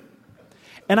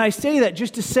 And I say that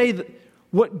just to say that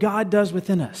what God does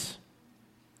within us.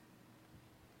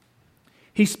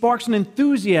 He sparks an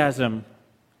enthusiasm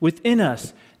within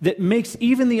us that makes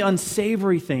even the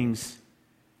unsavory things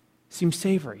seem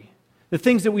savory. The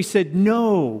things that we said,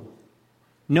 no,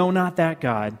 not that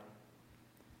God,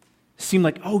 seem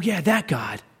like, oh yeah, that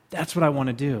God, that's what I want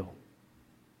to do.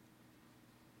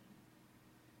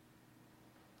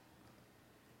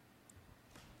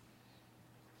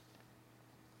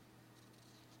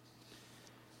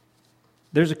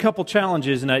 There's a couple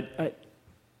challenges, and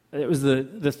it was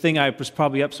the thing I was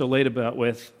probably up so late about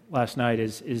with last night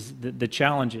is the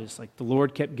challenges. Like the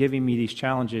Lord kept giving me these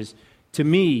challenges to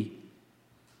me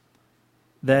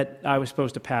that I was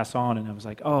supposed to pass on, and I was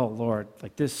like, oh Lord,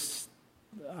 like this,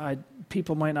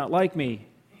 people might not like me.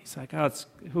 He's like, oh,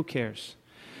 who cares?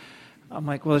 I'm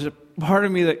like, well, there's a part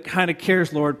of me that kind of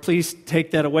cares, Lord. Please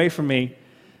take that away from me.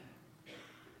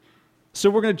 So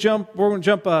we're going to jump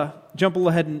a little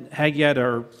ahead in Haggai,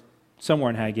 or somewhere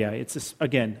in Haggai.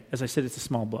 Again, as I said, it's a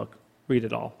small book. Read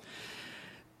it all.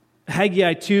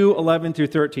 Haggai 2:11 through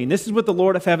 13. This is what the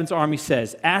Lord of Heaven's army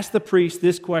says. Ask the priest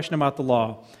this question about the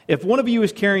law. If one of you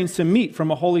is carrying some meat from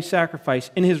a holy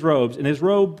sacrifice in his robes, and his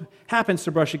robe happens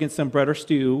to brush against some bread or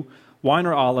stew, wine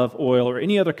or olive oil, or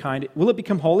any other kind, will it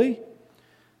become holy?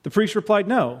 The priest replied,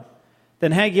 no.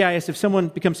 Then Haggai asked, if someone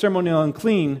becomes ceremonially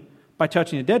unclean by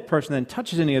touching a dead person, then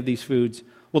touches any of these foods,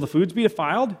 will the foods be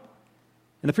defiled?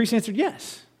 And the priest answered,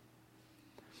 yes.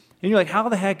 And you're like, how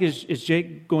the heck is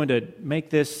Jake going to make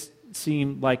this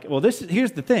seem like, well,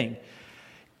 here's the thing.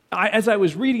 As I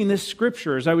was reading this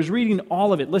scripture, as I was reading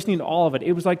all of it, listening to all of it,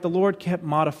 it was like the Lord kept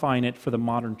modifying it for the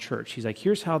modern church. He's like,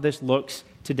 here's how this looks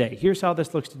today. Here's how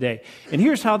this looks today. And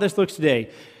here's how this looks today.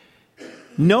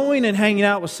 Knowing and hanging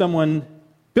out with someone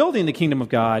building the kingdom of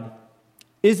God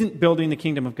isn't building the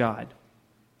kingdom of God.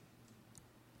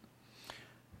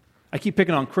 I keep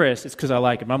picking on Chris. It's because I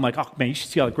like him. I'm like, oh, man, you should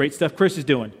see all the great stuff Chris is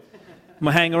doing. I'm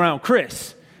going to hang around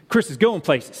Chris. Chris is going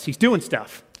places. He's doing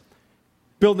stuff.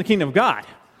 Building the kingdom of God.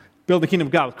 Build the kingdom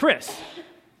of God with Chris.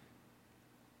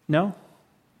 No,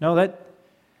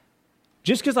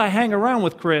 just because I hang around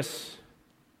with Chris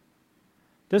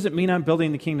doesn't mean I'm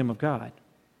building the kingdom of God.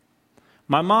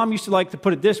 My mom used to like to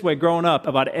put it this way growing up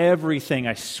about everything.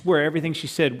 I swear everything she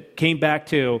said came back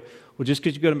to, well, just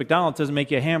because you go to McDonald's doesn't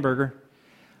make you a hamburger.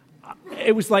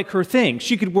 It was like her thing.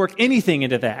 She could work anything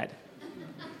into that.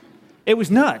 It was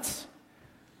nuts.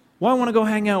 Well, I want to go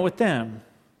hang out with them.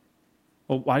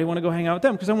 Well, why do you want to go hang out with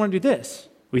them? Because I want to do this.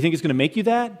 Well, you think it's going to make you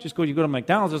that? Just because you go to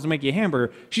McDonald's doesn't make you a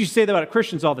hamburger. She used to say that about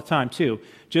Christians all the time, too.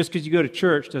 Just because you go to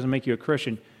church doesn't make you a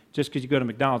Christian. Just because you go to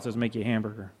McDonald's doesn't make you a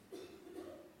hamburger.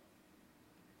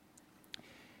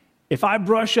 If I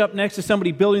brush up next to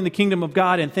somebody building the kingdom of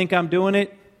God and think I'm doing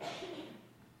it,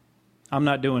 I'm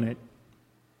not doing it.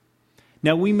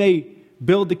 Now, we may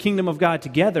build the kingdom of God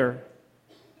together.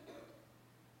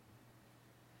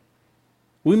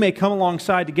 We may come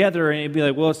alongside together and it'd be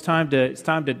like, well, it's time to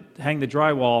hang the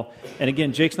drywall. And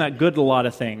again, Jake's not good at a lot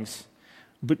of things,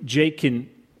 but Jake can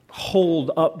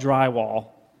hold up drywall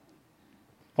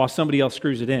while somebody else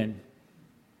screws it in.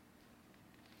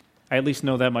 I at least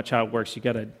know that much how it works. You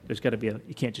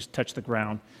can't just touch the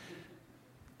ground.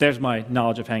 There's my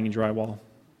knowledge of hanging drywall.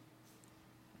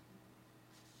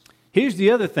 Here's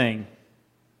the other thing.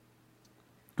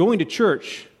 Going to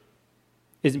church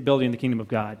isn't building the kingdom of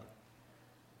God.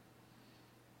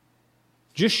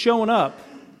 Just showing up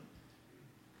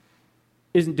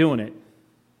isn't doing it.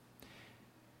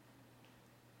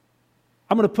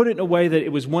 I'm going to put it in a way that it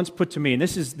was once put to me, and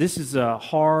this is a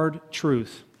hard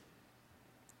truth.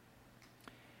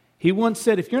 He once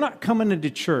said, if you're not coming into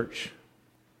church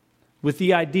with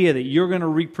the idea that you're going to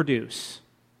reproduce,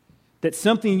 that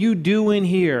something you do in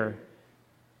here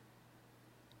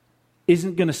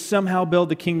isn't going to somehow build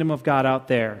the kingdom of God out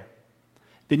there,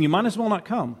 then you might as well not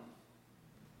come.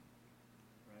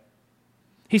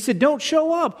 He said, don't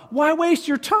show up. Why waste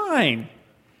your time?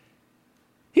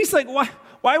 He's like,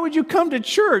 why would you come to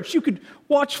church? You could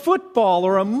watch football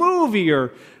or a movie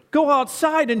or go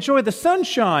outside, enjoy the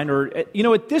sunshine, or,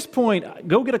 at this point,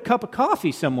 go get a cup of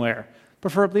coffee somewhere,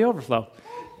 preferably overflow.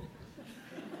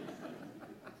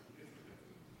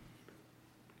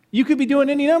 You could be doing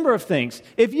any number of things.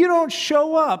 If you don't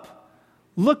show up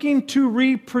looking to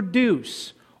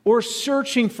reproduce or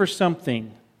searching for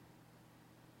something,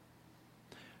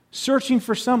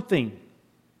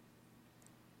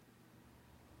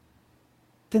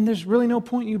 then there's really no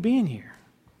point in you being here.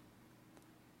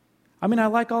 I mean, I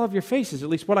like all of your faces, at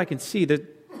least what I can see. The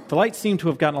lights seem to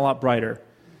have gotten a lot brighter.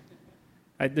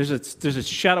 There's a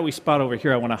shadowy spot over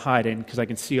here I want to hide in because I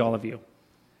can see all of you.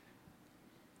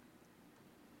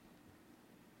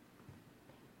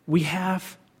 We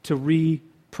have to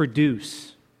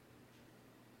reproduce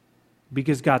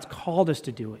because God's called us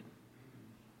to do it.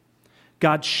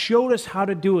 God showed us how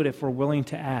to do it if we're willing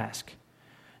to ask.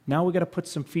 Now we've got to put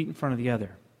some feet in front of the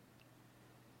other.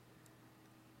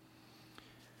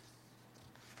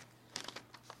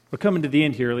 We're coming to the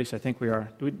end here, at least I think we are.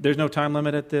 There's no time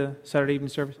limit at the Saturday evening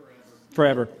service?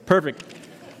 Forever. Perfect.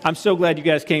 I'm so glad you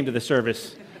guys came to the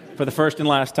service for the first and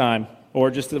last time,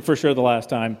 or just for sure the last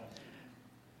time.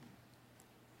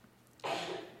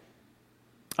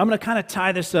 I'm going to kind of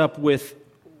tie this up with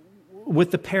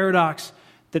the paradox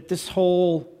that this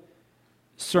whole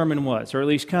sermon was, or at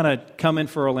least kind of come in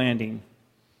for a landing.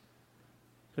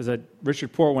 Because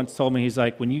Richard Poor once told me, he's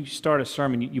like, when you start a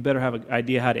sermon, you better have an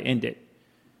idea how to end it.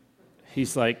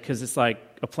 He's like, because it's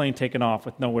like a plane taking off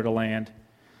with nowhere to land.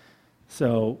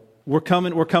 So we're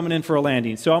coming in for a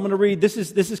landing. So I'm going to read, this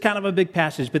is kind of a big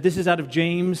passage, but this is out of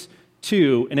James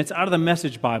 2, and it's out of the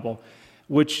Message Bible,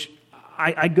 which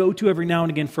I go to every now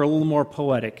and again for a little more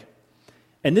poetic.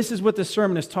 And this is what the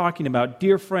sermon is talking about.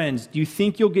 Dear friends, do you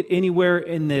think you'll get anywhere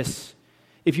in this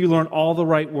if you learn all the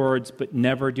right words but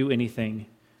never do anything?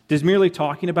 Does merely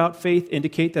talking about faith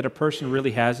indicate that a person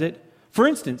really has it? For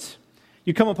instance,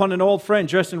 you come upon an old friend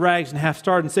dressed in rags and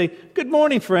half-starved and say, "Good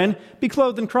morning, friend. Be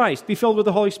clothed in Christ. Be filled with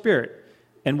the Holy Spirit,"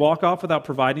 and walk off without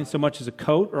providing so much as a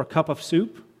coat or a cup of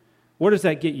soup? Where does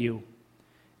that get you?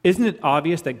 Isn't it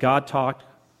obvious that God talk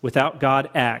without God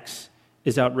acts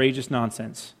is outrageous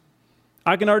nonsense?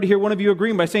 I can already hear one of you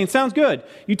agreeing by saying, "Sounds good.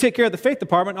 You take care of the faith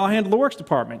department, and I'll handle the works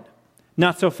department."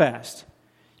 Not so fast.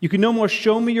 You can no more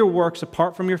show me your works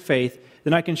apart from your faith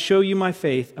than I can show you my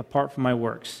faith apart from my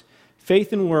works.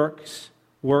 Faith and works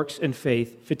and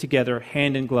faith fit together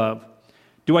hand in glove.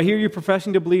 Do I hear you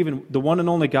professing to believe in the one and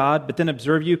only God, but then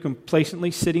observe you complacently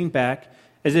sitting back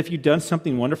as if you'd done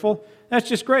something wonderful? That's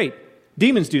just great.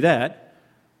 Demons do that.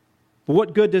 But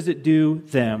what good does it do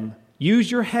them? Use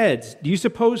your heads. Do you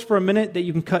suppose for a minute that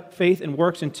you can cut faith and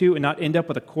works in two and not end up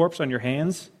with a corpse on your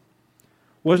hands?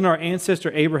 Wasn't our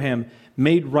ancestor Abraham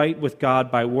made right with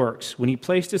God by works when he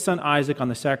placed his son Isaac on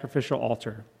the sacrificial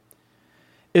altar?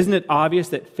 Isn't it obvious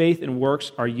that faith and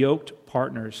works are yoked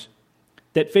partners?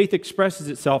 That faith expresses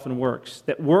itself in works?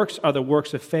 That works are the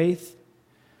works of faith?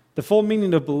 The full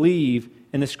meaning of believe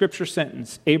in the scripture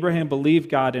sentence, Abraham believed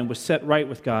God and was set right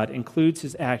with God, includes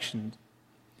his actions.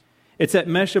 It's that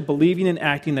mesh of believing and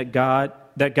acting that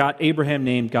got Abraham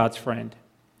named God's friend.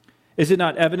 Is it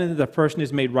not evident that the person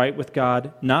is made right with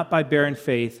God, not by barren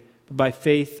faith, but by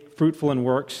faith fruitful in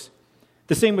works?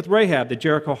 The same with Rahab, the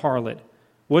Jericho harlot.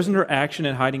 Wasn't her action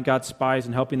in hiding God's spies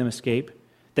and helping them escape?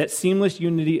 That seamless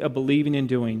unity of believing and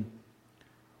doing.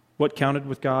 What counted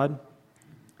with God?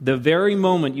 The very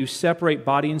moment you separate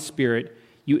body and spirit,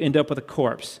 you end up with a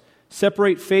corpse.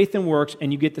 Separate faith and works,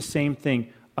 and you get the same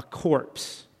thing, a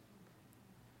corpse.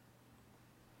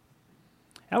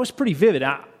 That was pretty vivid.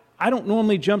 I don't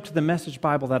normally jump to the Message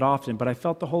Bible that often, but I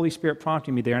felt the Holy Spirit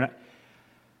prompting me there. And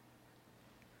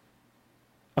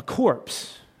a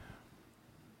corpse.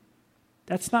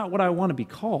 That's not what I want to be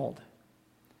called.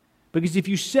 Because if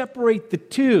you separate the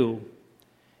two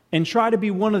and try to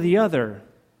be one or the other,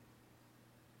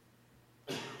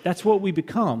 that's what we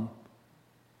become,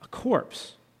 a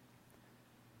corpse.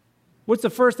 What's the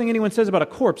first thing anyone says about a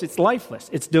corpse? It's lifeless.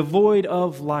 It's devoid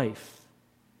of life.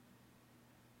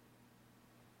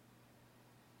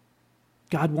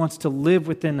 God wants to live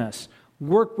within us,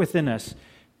 work within us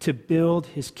to build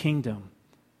his kingdom.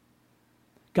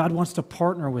 God wants to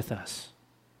partner with us.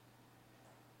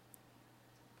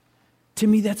 To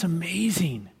me, that's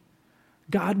amazing.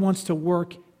 God wants to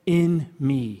work in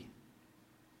me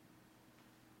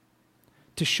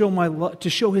to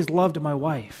show his love to my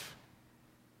wife,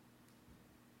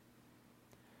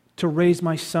 to raise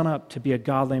my son up to be a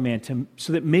godly man,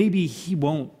 so that maybe he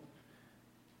won't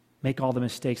make all the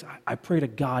mistakes. I pray to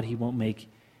God he won't make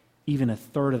even a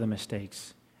third of the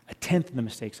mistakes, a tenth of the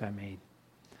mistakes I made.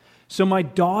 So my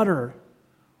daughter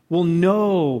will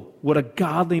know what a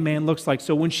godly man looks like.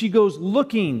 So when she goes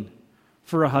looking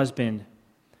for a husband,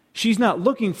 she's not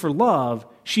looking for love.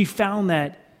 She found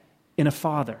that in a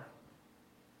father.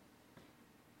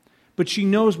 But she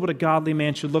knows what a godly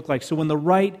man should look like. So when the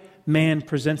right man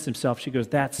presents himself, she goes,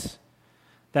 that's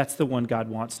the one God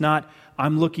wants. Not,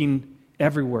 I'm looking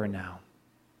everywhere now.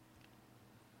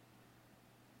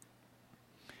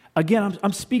 Again,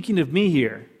 I'm speaking of me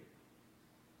here.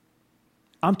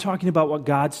 I'm talking about what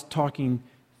God's talking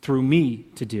through me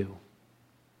to do.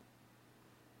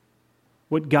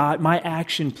 What my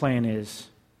action plan is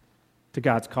to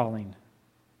God's calling.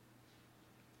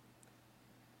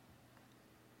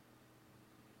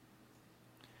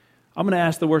 I'm going to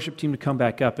ask the worship team to come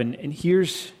back up, and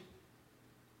here's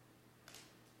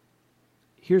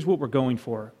what we're going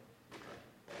for.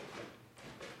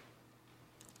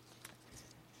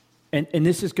 And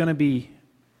this is going to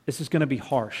be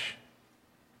harsh,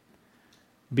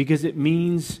 because it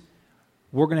means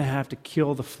we're going to have to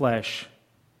kill the flesh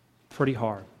pretty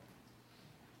hard.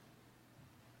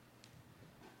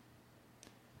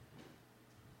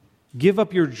 Give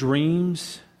up your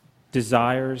dreams,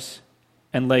 desires,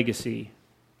 and legacy.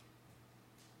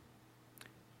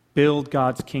 Build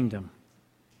God's kingdom.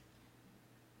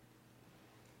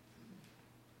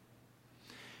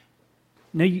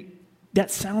 Now,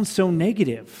 that sounds so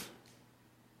negative.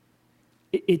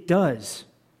 It does.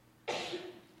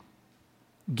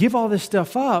 Give all this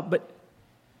stuff up, but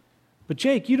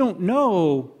Jake, you don't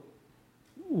know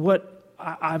what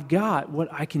I've got,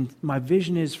 my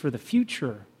vision is for the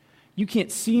future. You can't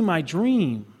see my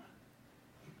dream.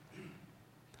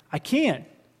 I can't.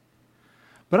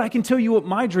 But I can tell you what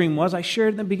my dream was. I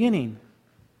shared in the beginning.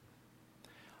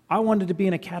 I wanted to be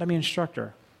an academy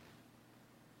instructor.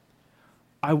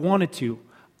 I wanted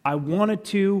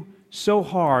to so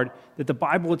hard that the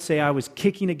Bible would say I was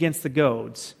kicking against the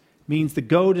goads. Means the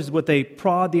goad is what they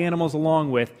prod the animals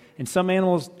along with, and some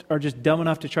animals are just dumb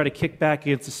enough to try to kick back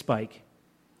against a spike.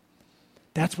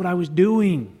 That's what I was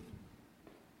doing.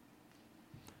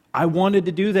 I wanted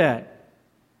to do that.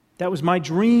 That was my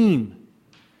dream.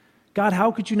 God,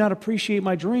 how could you not appreciate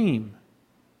my dream?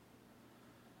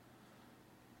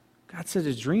 God said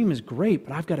his dream is great,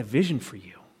 but I've got a vision for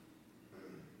you.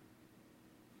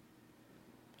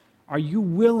 Are you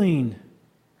willing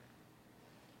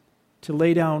to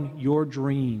lay down your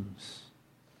dreams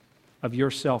of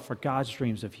yourself for God's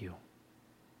dreams of you?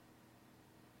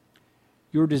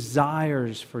 Your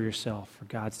desires for yourself for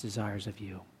God's desires of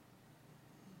you?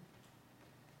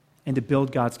 And to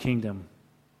build God's kingdom.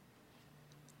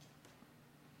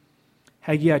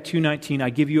 Haggai 2:19,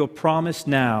 I give you a promise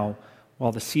now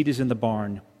while the seed is in the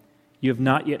barn. You have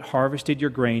not yet harvested your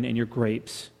grain and your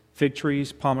grapes. Fig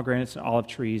trees, pomegranates, and olive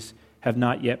trees have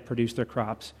not yet produced their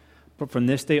crops. But from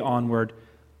this day onward,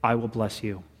 I will bless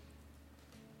you.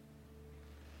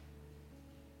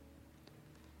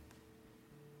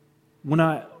 When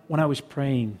I was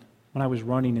praying, when I was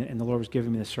running and the Lord was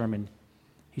giving me the sermon,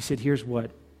 he said, here's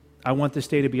what. I want this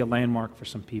day to be a landmark for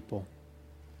some people.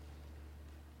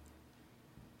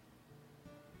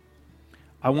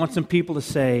 I want some people to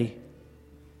say,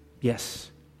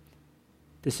 yes,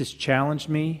 this has challenged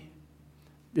me.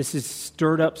 This has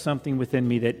stirred up something within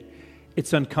me that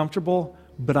it's uncomfortable,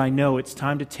 but I know it's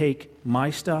time to take my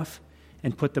stuff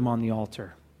and put them on the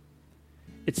altar.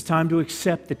 It's time to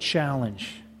accept the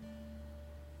challenge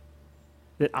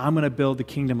that I'm going to build the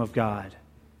kingdom of God,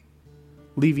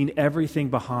 leaving everything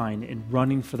behind and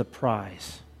running for the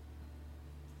prize.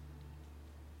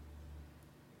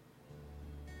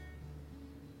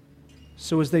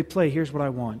 So as they play, here's what I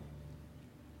want.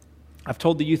 I've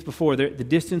told the youth before, the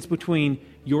distance between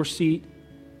your seat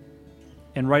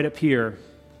and right up here,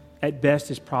 at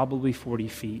best, is probably 40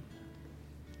 feet.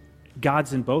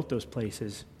 God's in both those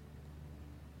places.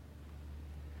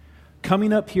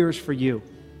 Coming up here is for you.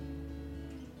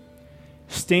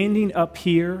 Standing up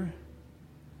here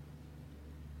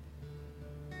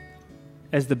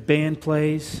as the band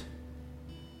plays,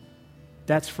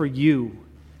 that's for you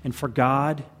and for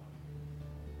God.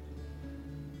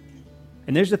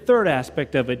 And there's a third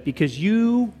aspect of it, because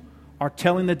you are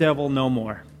telling the devil no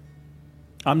more.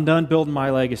 I'm done building my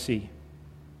legacy.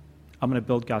 I'm going to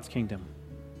build God's kingdom.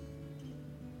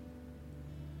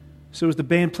 So as the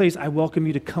band plays, I welcome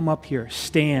you to come up here,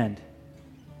 stand.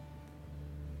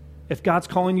 If God's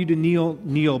calling you to kneel,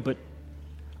 kneel, but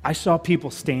I saw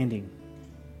people standing,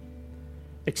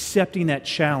 accepting that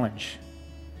challenge,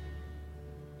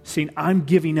 saying, I'm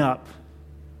giving up.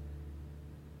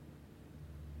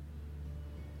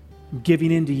 I'm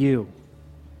giving in to you.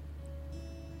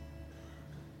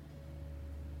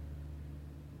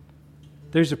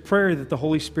 There's a prayer that the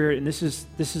Holy Spirit, and this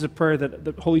is a prayer that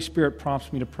the Holy Spirit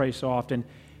prompts me to pray so often,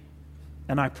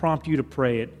 and I prompt you to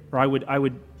pray it, or I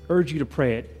would urge you to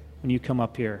pray it when you come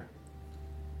up here.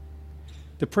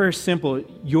 The prayer is simple: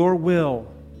 your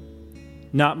will,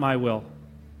 not my will.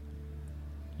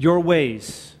 Your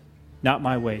ways, not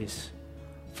my ways.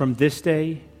 From this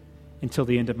day until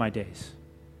the end of my days.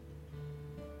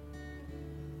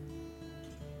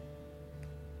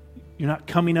 You're not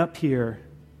coming up here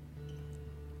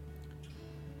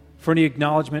for any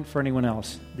acknowledgement for anyone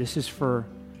else. This is for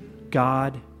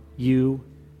God, you,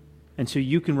 and so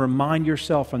you can remind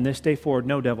yourself from this day forward,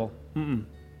 no, devil,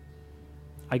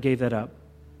 I gave that up.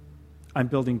 I'm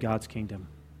building God's kingdom.